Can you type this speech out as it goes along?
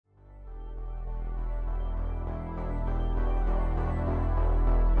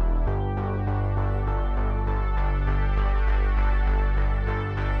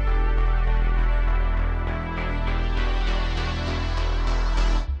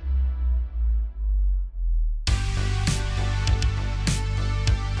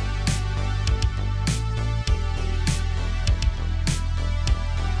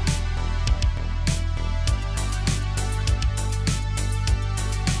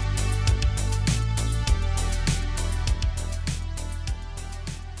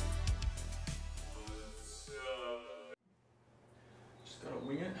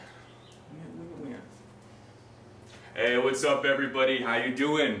what's up everybody? How you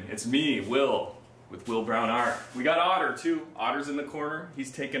doing? It's me, Will, with Will Brown Art. We got Otter too. Otter's in the corner.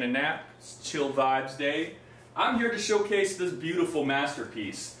 He's taking a nap. It's chill vibes day. I'm here to showcase this beautiful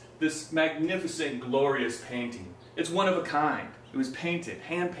masterpiece, this magnificent, glorious painting. It's one of a kind. It was painted,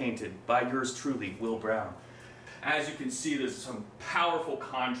 hand painted by yours truly, Will Brown. As you can see, there's some powerful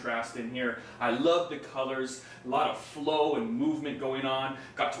contrast in here. I love the colors, a lot of flow and movement going on.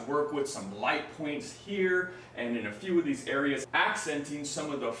 Got to work with some light points here and in a few of these areas, accenting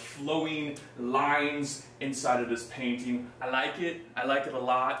some of the flowing lines inside of this painting. I like it a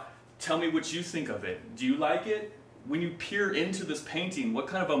lot. Tell me what you think of it. Do you like it? When you peer into this painting, what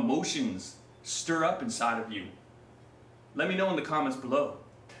kind of emotions stir up inside of you? Let me know in the comments below.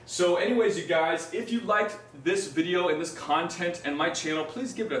 So anyways, you guys, if you liked this video and this content and my channel,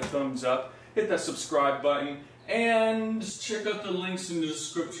 please give it a thumbs up, hit that subscribe button, and just check out the links in the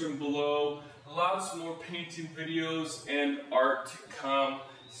description below. Lots more painting videos and art to come.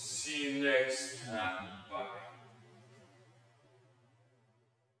 See you next time.